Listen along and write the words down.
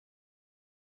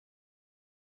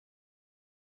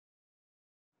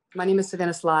My name is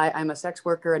Savannah Sly. I'm a sex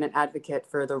worker and an advocate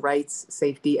for the rights,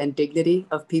 safety, and dignity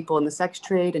of people in the sex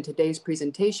trade. And today's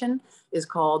presentation is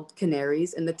called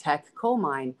Canaries in the Tech Coal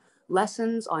Mine,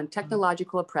 Lessons on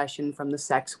Technological Oppression from the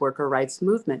Sex Worker Rights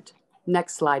Movement.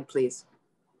 Next slide, please.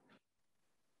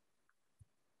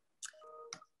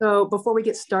 So before we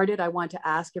get started, I want to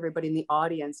ask everybody in the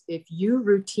audience if you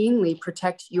routinely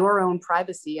protect your own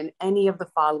privacy in any of the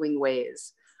following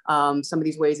ways. Some of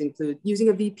these ways include using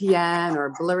a VPN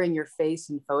or blurring your face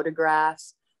in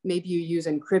photographs. Maybe you use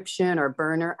encryption or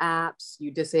burner apps.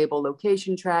 You disable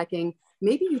location tracking.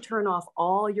 Maybe you turn off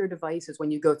all your devices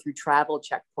when you go through travel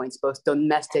checkpoints, both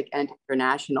domestic and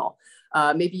international.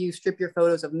 Maybe you strip your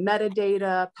photos of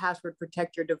metadata, password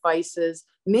protect your devices.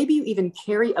 Maybe you even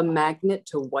carry a magnet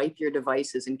to wipe your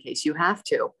devices in case you have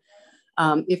to.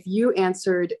 If you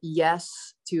answered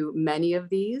yes to many of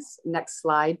these, next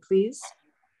slide, please.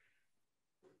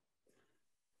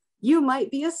 You might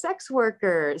be a sex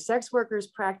worker. Sex workers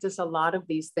practice a lot of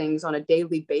these things on a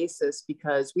daily basis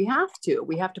because we have to.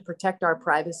 We have to protect our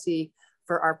privacy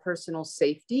for our personal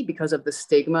safety because of the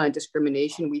stigma and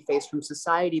discrimination we face from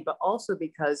society, but also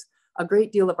because a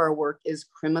great deal of our work is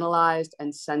criminalized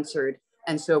and censored.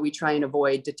 And so we try and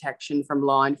avoid detection from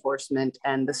law enforcement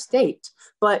and the state.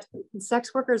 But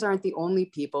sex workers aren't the only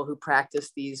people who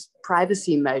practice these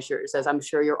privacy measures, as I'm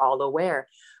sure you're all aware.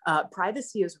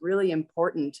 Privacy is really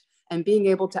important. And being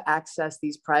able to access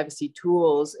these privacy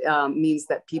tools means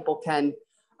that people can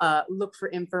look for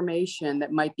information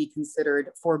that might be considered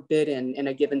forbidden in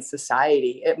a given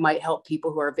society. It might help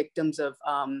people who are victims of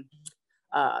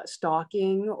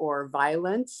stalking or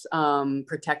violence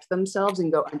protect themselves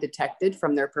and go undetected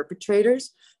from their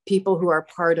perpetrators. People who are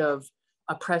part of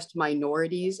oppressed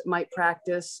minorities might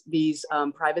practice these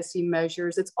privacy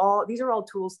measures. These are all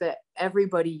tools that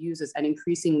everybody uses, and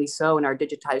increasingly so in our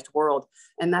digitized world.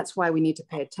 And that's why we need to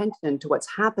pay attention to what's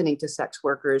happening to sex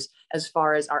workers as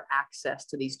far as our access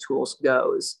to these tools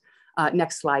goes.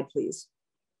 Next slide, please.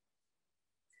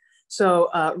 So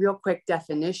real quick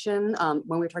definition,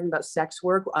 when we're talking about sex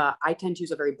work, I tend to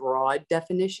use a very broad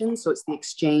definition. So it's the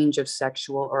exchange of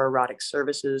sexual or erotic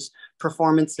services,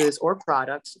 performances, or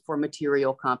products for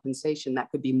material compensation. That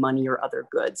could be money or other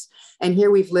goods. And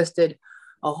here we've listed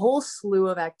a whole slew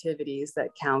of activities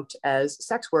that count as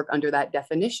sex work under that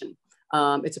definition.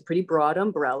 It's a pretty broad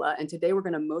umbrella. And today we're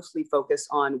going to mostly focus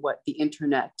on what the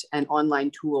internet and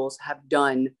online tools have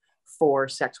done for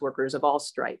sex workers of all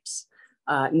stripes.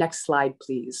 Next slide,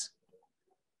 please.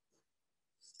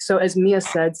 So as Mia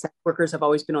said, sex workers have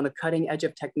always been on the cutting edge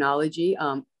of technology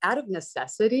out of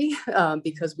necessity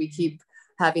because we keep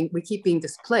being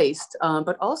displaced,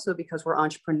 but also because we're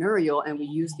entrepreneurial and we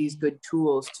use these good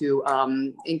tools to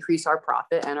increase our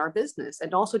profit and our business,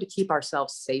 and also to keep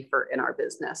ourselves safer in our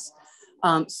business.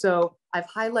 So I've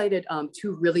highlighted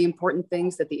two really important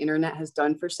things that the internet has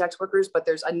done for sex workers, but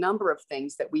there's a number of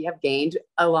things that we have gained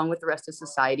along with the rest of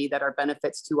society that are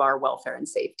benefits to our welfare and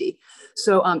safety.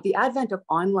 So the advent of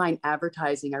online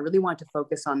advertising, I really want to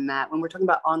focus on that. When we're talking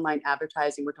about online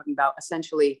advertising, we're talking about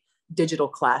essentially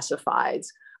digital classifieds.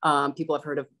 People have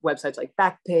heard of websites like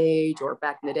Backpage, or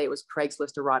back in the day, it was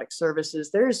Craigslist erotic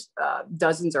services. There's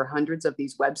dozens or hundreds of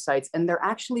these websites, and they're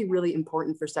actually really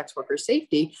important for sex worker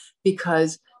safety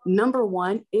because number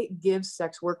one, it gives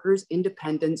sex workers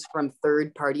independence from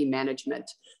third-party management.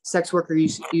 Sex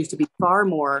workers used to be far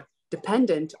more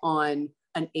dependent on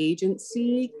an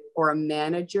agency or a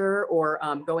manager, or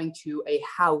going to a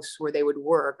house where they would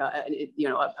work,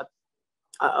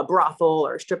 a brothel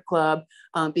or a strip club,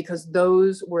 because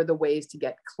those were the ways to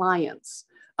get clients.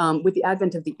 With the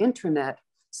advent of the internet,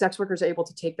 sex workers are able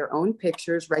to take their own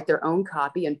pictures, write their own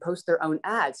copy, and post their own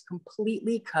ads,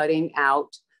 completely cutting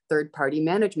out third-party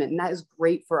management. And that is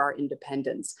great for our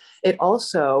independence. It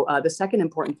also, the second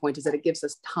important point is that it gives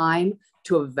us time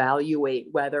to evaluate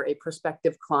whether a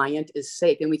prospective client is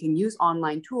safe. And we can use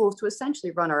online tools to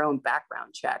essentially run our own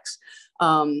background checks.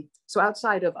 So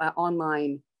outside of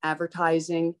online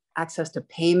advertising, access to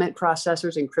payment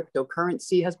processors and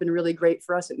cryptocurrency has been really great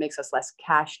for us. It makes us less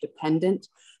cash dependent.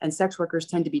 And sex workers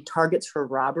tend to be targets for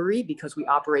robbery because we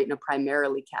operate in a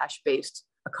primarily cash-based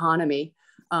economy.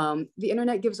 The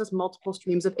internet gives us multiple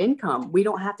streams of income. We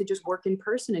don't have to just work in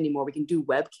person anymore. We can do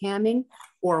webcamming,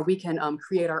 or we can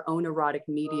create our own erotic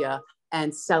media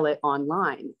and sell it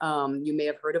online. You may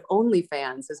have heard of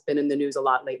OnlyFans, has been in the news a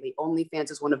lot lately.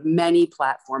 OnlyFans is one of many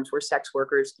platforms where sex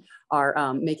workers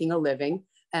are making a living.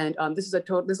 And this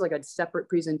is like a separate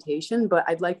presentation, but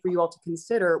I'd like for you all to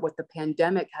consider what the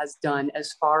pandemic has done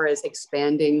as far as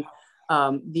expanding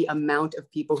the amount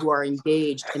of people who are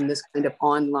engaged in this kind of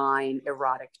online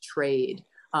erotic trade.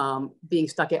 being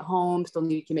stuck at home, still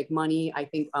needing to make money. I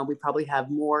think we probably have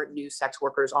more new sex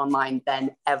workers online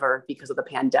than ever because of the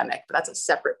pandemic, but that's a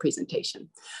separate presentation.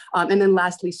 And then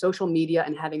lastly, social media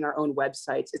and having our own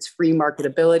websites. It's free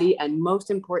marketability. And most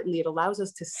importantly, it allows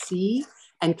us to see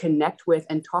and connect with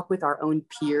and talk with our own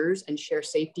peers and share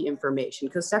safety information,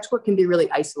 because sex work can be really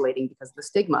isolating because of the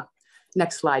stigma.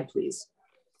 Next slide, please.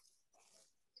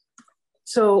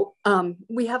 So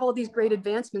we have all these great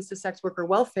advancements to sex worker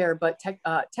welfare, but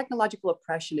technological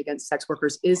oppression against sex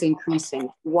workers is increasing.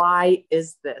 Why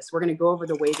is this? We're going to go over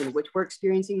the ways in which we're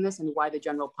experiencing this and why the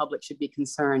general public should be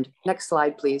concerned. Next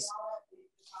slide, please.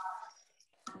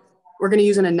 We're going to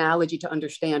use an analogy to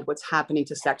understand what's happening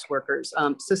to sex workers.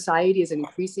 Society is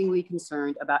increasingly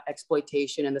concerned about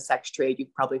exploitation in the sex trade.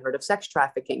 You've probably heard of sex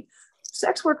trafficking.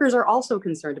 Sex workers are also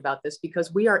concerned about this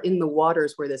because we are in the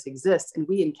waters where this exists and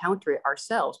we encounter it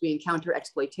ourselves. We encounter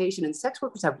exploitation, and sex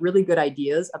workers have really good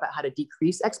ideas about how to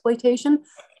decrease exploitation,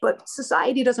 but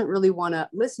society doesn't really want to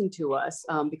listen to us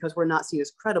because we're not seen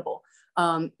as credible.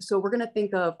 So we're going to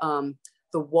think of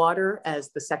the water as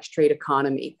the sex trade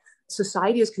economy.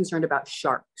 Society is concerned about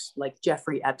sharks like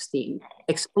Jeffrey Epstein,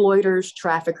 exploiters,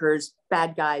 traffickers,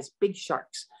 bad guys, big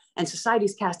sharks. And society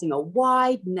is casting a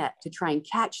wide net to try and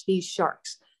catch these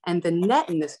sharks. And the net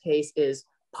in this case is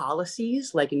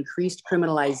policies like increased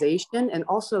criminalization and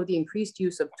also the increased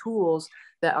use of tools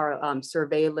that are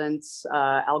surveillance,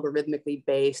 algorithmically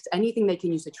based, anything they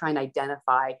can use to try and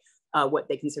identify what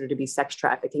they consider to be sex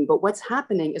trafficking. But what's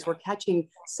happening is we're catching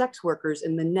sex workers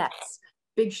in the nets.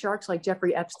 Big sharks like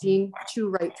Jeffrey Epstein chew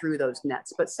right through those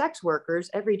nets. But sex workers,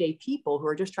 everyday people who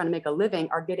are just trying to make a living,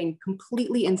 are getting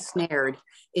completely ensnared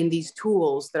in these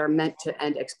tools that are meant to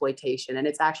end exploitation. And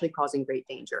it's actually causing great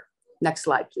danger. Next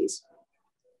slide, please.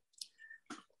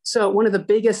 So one of the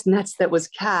biggest nets that was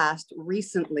cast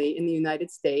recently in the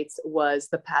United States was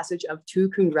the passage of two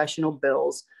congressional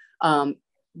bills.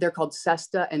 They're called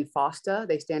SESTA and FOSTA.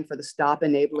 They stand for the Stop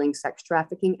Enabling Sex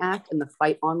Trafficking Act and the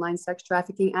Fight Online Sex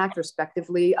Trafficking Act,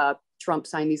 respectively. Trump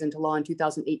signed these into law in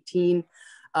 2018,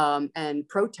 and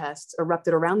protests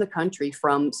erupted around the country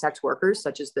from sex workers,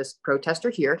 such as this protester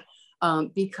here,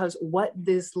 because what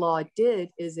this law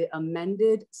did is it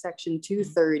amended Section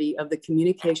 230 of the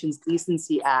Communications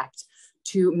Decency Act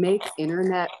to make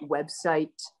internet website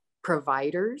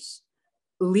providers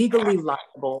legally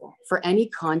liable for any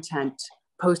content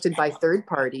posted by third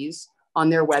parties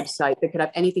on their website that could have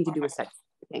anything to do with sex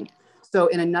trafficking. So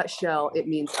in a nutshell, it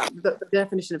means the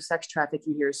definition of sex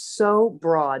trafficking here is so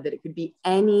broad that it could be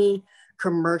any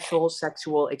commercial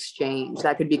sexual exchange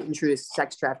that could be construed as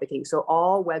sex trafficking. So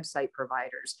all website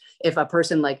providers, if a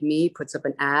person like me puts up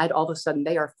an ad, all of a sudden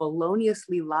they are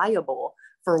feloniously liable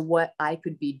for what I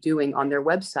could be doing on their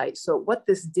website. So what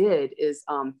this did is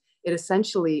it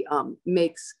essentially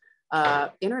makes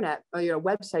internet,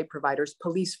 website providers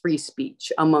police free speech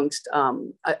amongst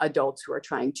adults who are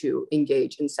trying to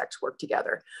engage in sex work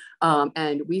together.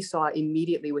 And we saw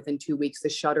immediately within 2 weeks the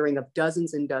shuttering of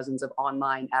dozens and dozens of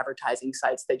online advertising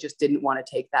sites that just didn't want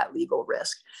to take that legal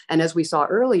risk. And as we saw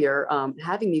earlier,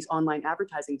 having these online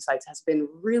advertising sites has been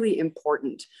really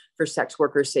important for sex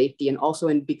worker safety and also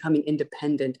in becoming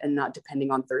independent and not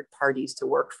depending on third parties to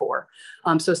work for.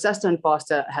 So SESTA and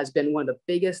FOSTA has been one of the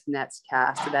biggest nets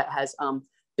cast that has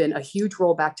been a huge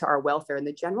rollback to our welfare, and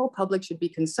the general public should be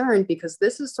concerned because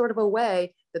this is sort of a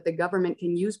way that the government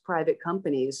can use private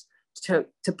companies to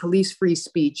police free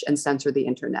speech and censor the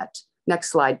internet.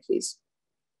 Next slide, please.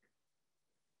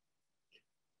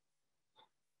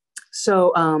 So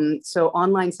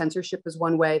online censorship is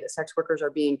one way that sex workers are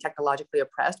being technologically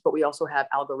oppressed, but we also have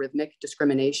algorithmic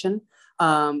discrimination,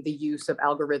 the use of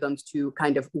algorithms to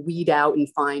kind of weed out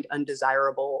and find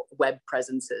undesirable web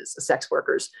presences of sex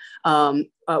workers.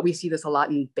 We see this a lot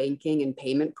in banking and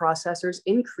payment processors.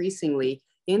 Increasingly,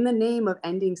 in the name of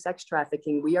ending sex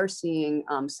trafficking, we are seeing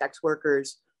sex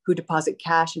workers who deposit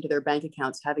cash into their bank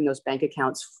accounts, having those bank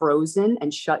accounts frozen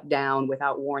and shut down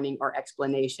without warning or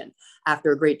explanation.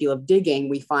 After a great deal of digging,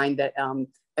 we find that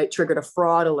it triggered a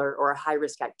fraud alert or a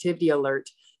high-risk activity alert.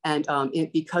 And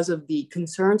because of the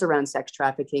concerns around sex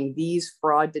trafficking, these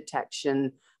fraud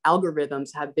detection algorithms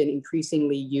have been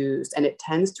increasingly used, and it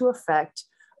tends to affect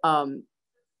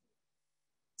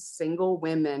single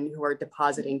women who are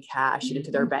depositing cash into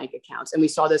their bank accounts. And we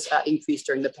saw this increase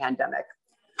during the pandemic.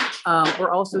 We're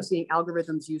also seeing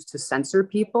algorithms used to censor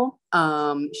people.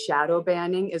 Shadow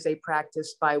banning is a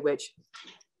practice by which,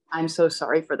 I'm so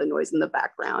sorry for the noise in the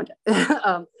background.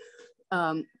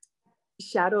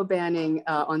 Shadow banning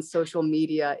on social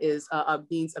media is a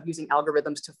means of using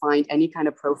algorithms to find any kind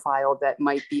of profile that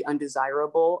might be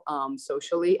undesirable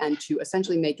socially and to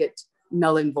essentially make it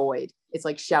null and void. it's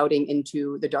like shouting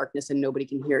into the darkness and nobody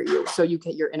can hear you. So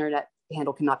your internet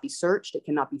handle cannot be searched, it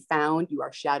cannot be found, you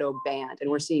are shadow banned. And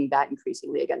we're seeing that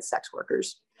increasingly against sex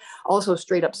workers. Also,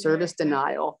 straight up service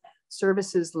denial.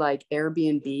 Services like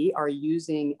Airbnb are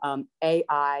using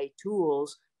AI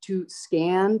tools to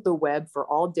scan the web for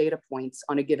all data points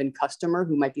on a given customer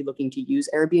who might be looking to use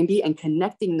Airbnb and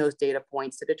connecting those data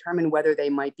points to determine whether they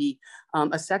might be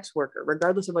a sex worker,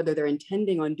 regardless of whether they're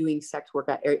intending on doing sex work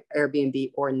at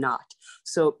Airbnb or not.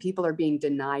 So people are being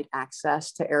denied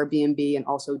access to Airbnb and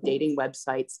also dating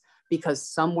websites because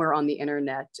somewhere on the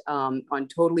internet, on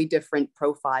totally different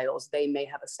profiles, they may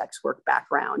have a sex work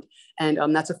background.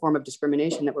 And that's a form of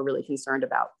discrimination that we're really concerned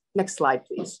about. Next slide,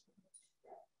 please.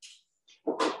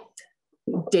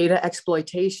 Data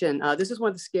exploitation. This is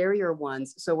one of the scarier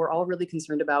ones. So we're all really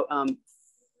concerned about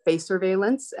face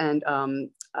surveillance and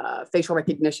facial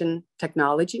recognition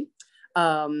technology.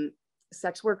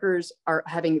 Sex workers are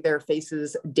having their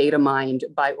faces data mined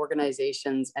by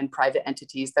organizations and private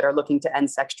entities that are looking to end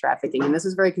sex trafficking. And this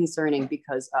is very concerning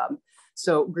because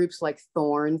so groups like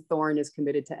Thorn is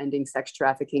committed to ending sex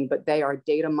trafficking, but they are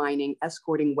data mining,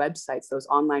 escorting websites, those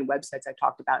online websites I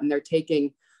talked about, and they're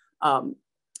taking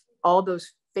all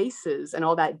those faces and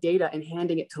all that data and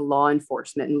handing it to law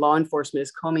enforcement, and law enforcement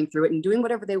is combing through it and doing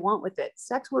whatever they want with it.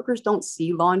 Sex workers don't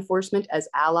see law enforcement as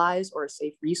allies or a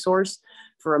safe resource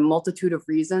for a multitude of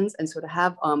reasons. And so to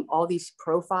have all these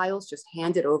profiles just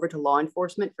handed over to law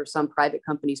enforcement for some private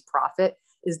company's profit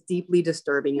is deeply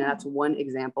disturbing. And that's one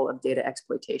example of data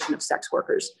exploitation of sex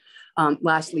workers.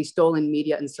 Lastly, stolen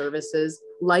media and services.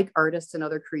 Like artists and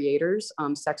other creators,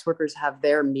 sex workers have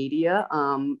their media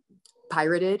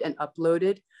pirated and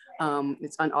uploaded.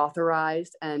 It's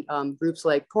unauthorized, and groups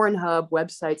like Pornhub,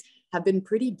 websites have been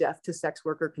pretty deaf to sex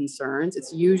worker concerns.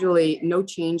 It's usually no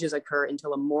changes occur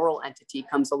until a moral entity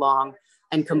comes along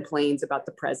and complains about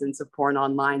the presence of porn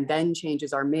online. Then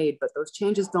changes are made, but those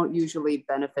changes don't usually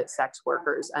benefit sex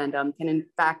workers and can in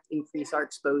fact increase our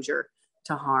exposure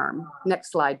to harm.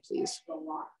 Next slide, please.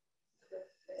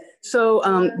 So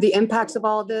the impacts of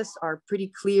all of this are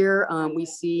pretty clear. We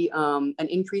see an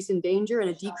increase in danger and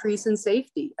a decrease in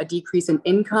safety, a decrease in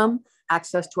income,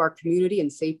 access to our community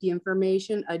and safety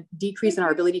information, a decrease in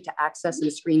our ability to access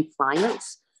and screen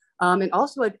clients, and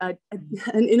also an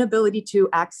inability to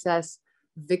access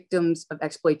victims of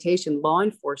exploitation. Law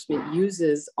enforcement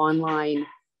uses online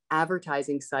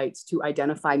advertising sites to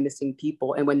identify missing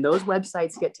people. And when those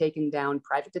websites get taken down,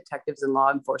 private detectives and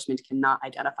law enforcement cannot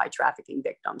identify trafficking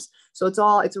victims. So it's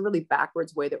a really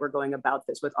backwards way that we're going about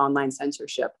this with online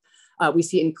censorship. We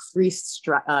see increased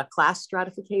class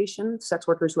stratification, sex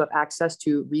workers who have access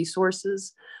to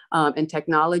resources and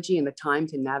technology and the time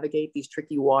to navigate these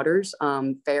tricky waters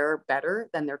fare better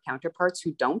than their counterparts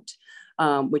who don't,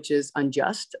 which is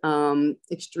unjust.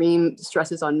 Extreme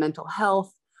stresses on mental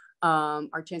health,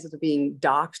 our chances of being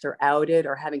doxxed or outed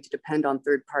or having to depend on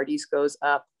third parties goes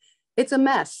up. It's a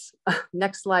mess.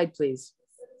 Next slide, please.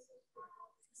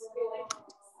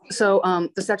 So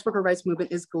the sex worker rights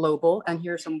movement is global, and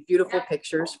here are some beautiful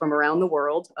pictures from around the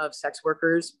world of sex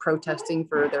workers protesting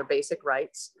for their basic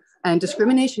rights. And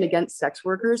discrimination against sex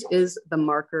workers is the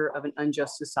marker of an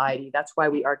unjust society. That's why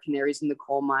we are canaries in the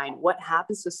coal mine. What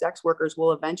happens to sex workers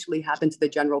will eventually happen to the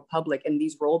general public, and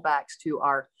these rollbacks to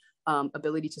our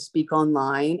ability to speak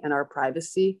online and our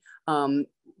privacy.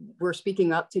 We're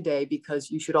speaking up today because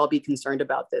you should all be concerned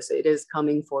about this. It is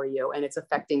coming for you and it's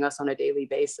affecting us on a daily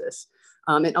basis.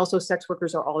 And also sex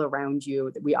workers are all around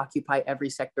you. We occupy every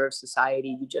sector of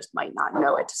society. You just might not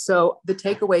know it. So the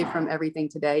takeaway from everything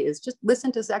today is just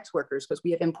listen to sex workers because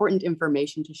we have important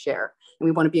information to share. And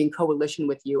we want to be in coalition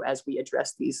with you as we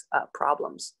address these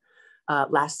problems.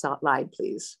 Last slide,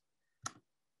 please.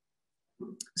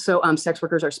 So sex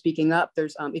workers are speaking up.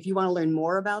 There's, if you want to learn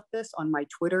more about this on my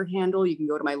Twitter handle, you can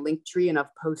go to my link tree and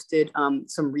I've posted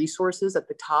some resources at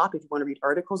the top if you want to read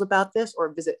articles about this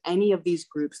or visit any of these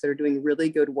groups that are doing really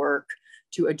good work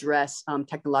to address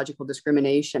technological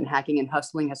discrimination. Hacking and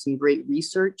Hustling has some great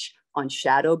research on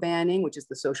shadow banning, which is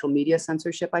the social media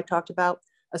censorship I talked about.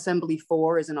 Assembly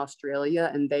 4 is in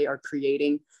Australia and they are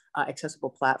creating accessible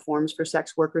platforms for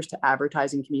sex workers to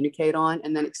advertise and communicate on.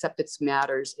 And then Acceptance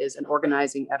Matters is an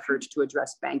organizing effort to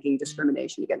address banking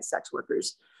discrimination against sex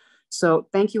workers. So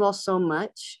thank you all so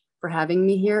much for having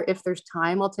me here. If there's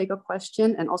time, I'll take a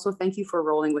question. And also thank you for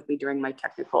rolling with me during my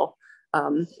technical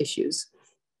issues.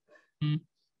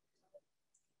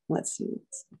 Let's see,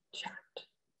 chat.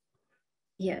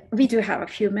 Yeah, we do have a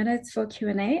few minutes for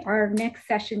Q&A. Our next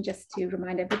session, just to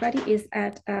remind everybody, is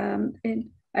at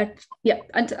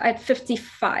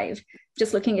 55.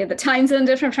 just looking at the time zone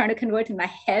difference, I'm trying to convert in my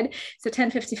head. So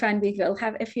 10:55, we will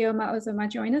have Ifeoma Ozoma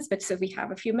join us, but so we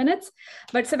have a few minutes.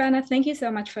 But Savannah, thank you so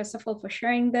much, first of all, for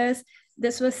sharing this.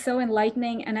 This was so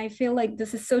enlightening. And I feel like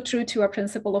this is so true to our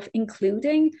principle of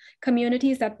including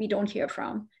communities that we don't hear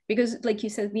from. Because like you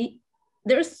said,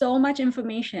 there's so much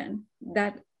information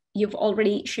that you've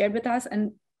already shared with us,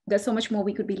 and there's so much more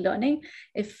we could be learning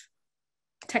if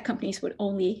tech companies would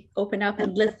only open up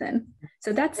and listen.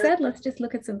 So that said, let's just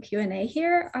look at some Q&A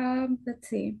here. Let's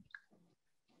see.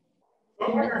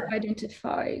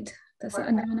 Identified. There's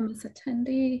an anonymous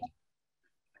attendee.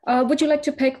 Would you like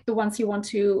to pick the ones you want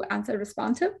to answer,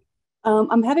 respond to?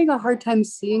 I'm having a hard time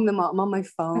seeing them. I'm on my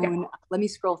phone. Okay. Let me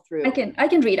scroll through. I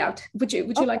can read out. Would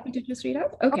you like me to just read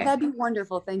out? Okay. That'd be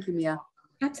wonderful. Thank you, Mia.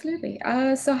 Absolutely.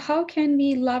 So how can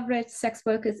we leverage sex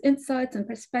workers' insights and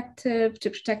perspective to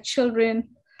protect children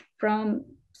from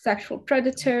sexual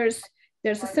predators?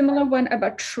 There's a similar one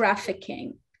about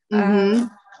trafficking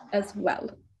as well.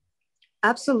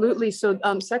 Absolutely. So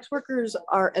sex workers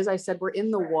are, as I said, we're in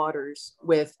the waters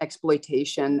with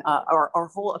exploitation.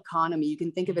 Our whole economy, you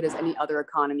can think of it as any other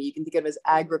economy. You can think of it as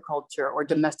agriculture or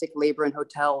domestic labor in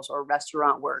hotels or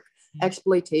restaurant work.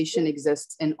 Exploitation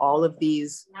exists in all of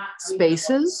these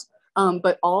spaces.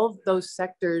 But all of those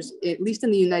sectors, at least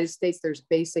in the United States, there's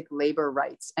basic labor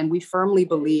rights. And we firmly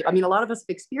believe, I mean, a lot of us have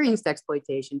experienced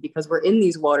exploitation because we're in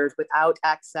these waters without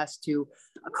access to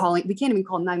calling. We can't even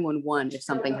call 911 if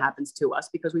something happens to us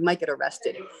because we might get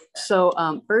arrested. So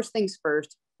first things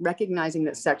first, recognizing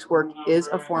that sex work is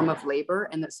a form of labor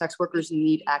and that sex workers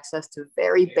need access to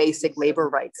very basic labor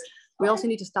rights. We also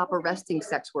need to stop arresting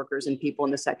sex workers and people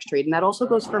in the sex trade. And that also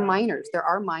goes for minors. There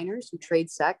are minors who trade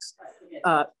sex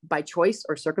by choice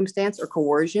or circumstance or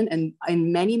coercion. And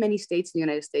in many, many states in the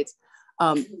United States,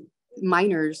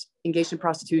 minors engaged in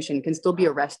prostitution can still be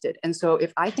arrested. And so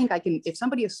if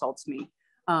somebody assaults me,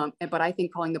 but I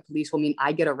think calling the police will mean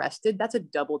I get arrested, that's a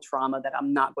double trauma that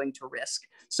I'm not going to risk.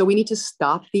 So we need to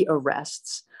stop the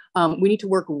arrests. We need to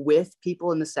work with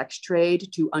people in the sex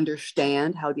trade to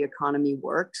understand how the economy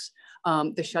works.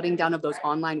 The shutting down of those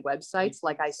online websites,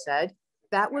 like I said,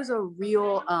 that was a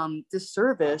real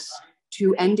disservice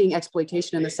to ending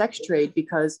exploitation in the sex trade,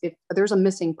 because if there's a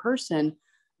missing person,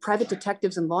 private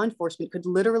detectives and law enforcement could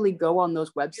literally go on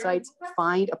those websites,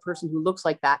 find a person who looks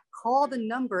like that, call the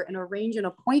number and arrange an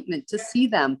appointment to see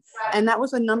them. And that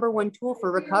was a #1 tool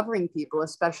for recovering people,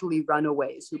 especially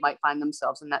runaways who might find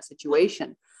themselves in that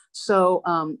situation. So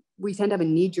we tend to have a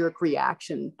knee-jerk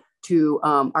reaction to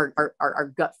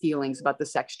our gut feelings about the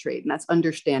sex trade. And that's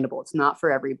understandable. It's not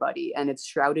for everybody. And it's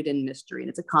shrouded in mystery. And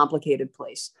it's a complicated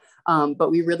place. But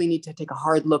we really need to take a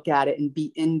hard look at it and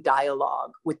be in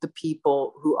dialogue with the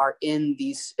people who are in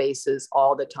these spaces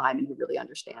all the time and who really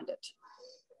understand it.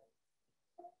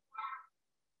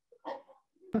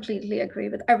 Completely agree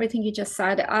with everything you just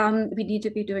said. We need to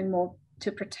be doing more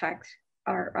to protect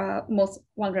our most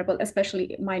vulnerable,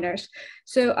 especially minors.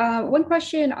 So one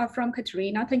question from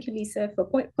Katerina. Thank you, Lisa, for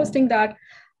posting that.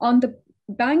 On the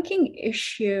banking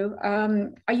issue,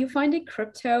 are you finding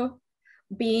crypto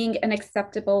being an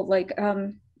acceptable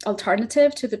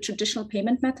alternative to the traditional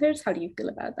payment methods? How do you feel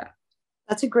about that?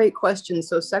 That's a great question.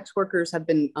 So sex workers have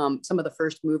been some of the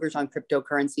first movers on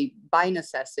cryptocurrency by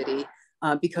necessity.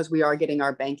 Because we are getting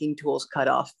our banking tools cut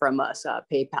off from us,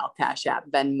 PayPal, Cash App,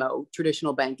 Venmo,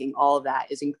 traditional banking, all of that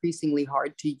is increasingly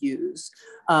hard to use.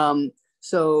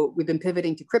 So we've been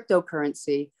pivoting to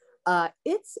cryptocurrency.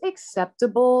 It's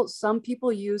acceptable. Some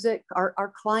people use it.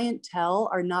 Our clientele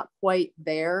are not quite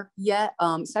there yet.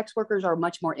 Sex workers are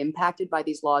much more impacted by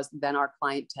these laws than our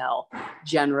clientele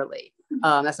generally.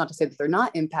 That's not to say that they're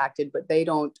not impacted, but they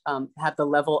don't have the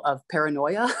level of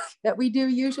paranoia that we do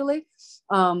usually.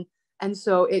 And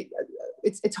so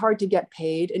it's hard to get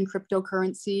paid in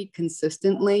cryptocurrency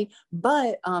consistently,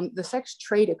 but the sex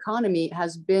trade economy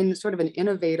has been sort of an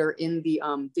innovator in the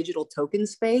digital token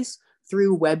space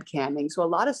through webcamming. So a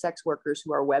lot of sex workers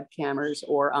who are webcammers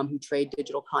or who trade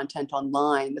digital content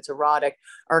online that's erotic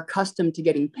are accustomed to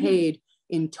getting paid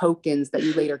in tokens that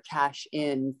you later cash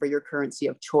in for your currency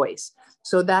of choice.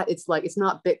 So that it's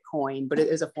not Bitcoin, but it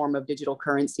is a form of digital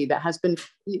currency that has been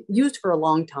used for a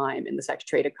long time in the sex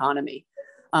trade economy.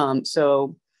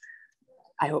 So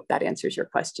I hope that answers your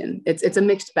question. It's a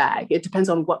mixed bag. It depends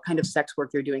on what kind of sex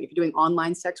work you're doing. If you're doing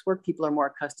online sex work, people are more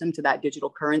accustomed to that digital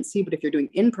currency. But if you're doing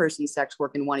in-person sex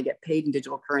work and want to get paid in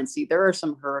digital currency, there are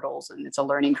some hurdles and it's a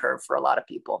learning curve for a lot of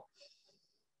people.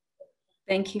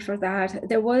 Thank you for that.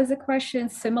 There was a question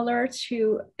similar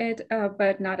to it,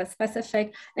 but not as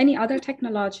specific. Any other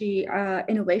technology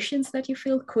innovations that you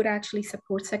feel could actually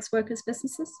support sex workers'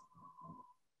 businesses?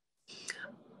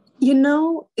 You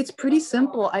know, it's pretty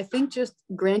simple. I think just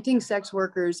granting sex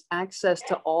workers access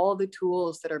to all the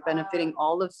tools that are benefiting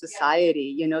all of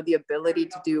society, you know, the ability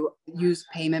to use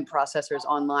payment processors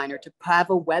online or to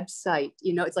have a website.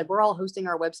 You know, it's like we're all hosting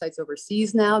our websites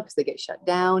overseas now because they get shut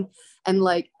down. And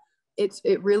like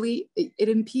it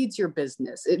impedes your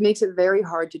business. It makes it very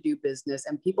hard to do business,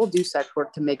 and people do sex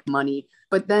work to make money.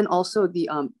 But then also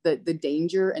the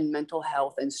danger and mental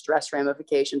health and stress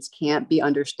ramifications can't be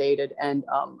understated. And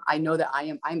I know that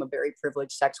I'm a very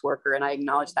privileged sex worker, and I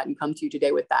acknowledge that and come to you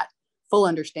today with that full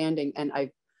understanding. And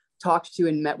I've talked to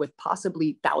and met with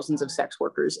possibly thousands of sex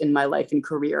workers in my life and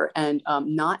career, and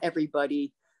not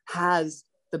everybody has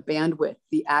the bandwidth,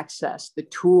 the access, the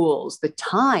tools, the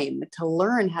time to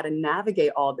learn how to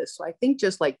navigate all this. So I think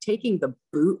just like taking the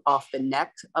boot off the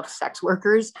neck of sex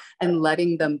workers and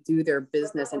letting them do their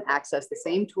business and access the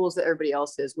same tools that everybody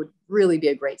else is would really be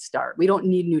a great start. We don't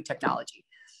need new technology.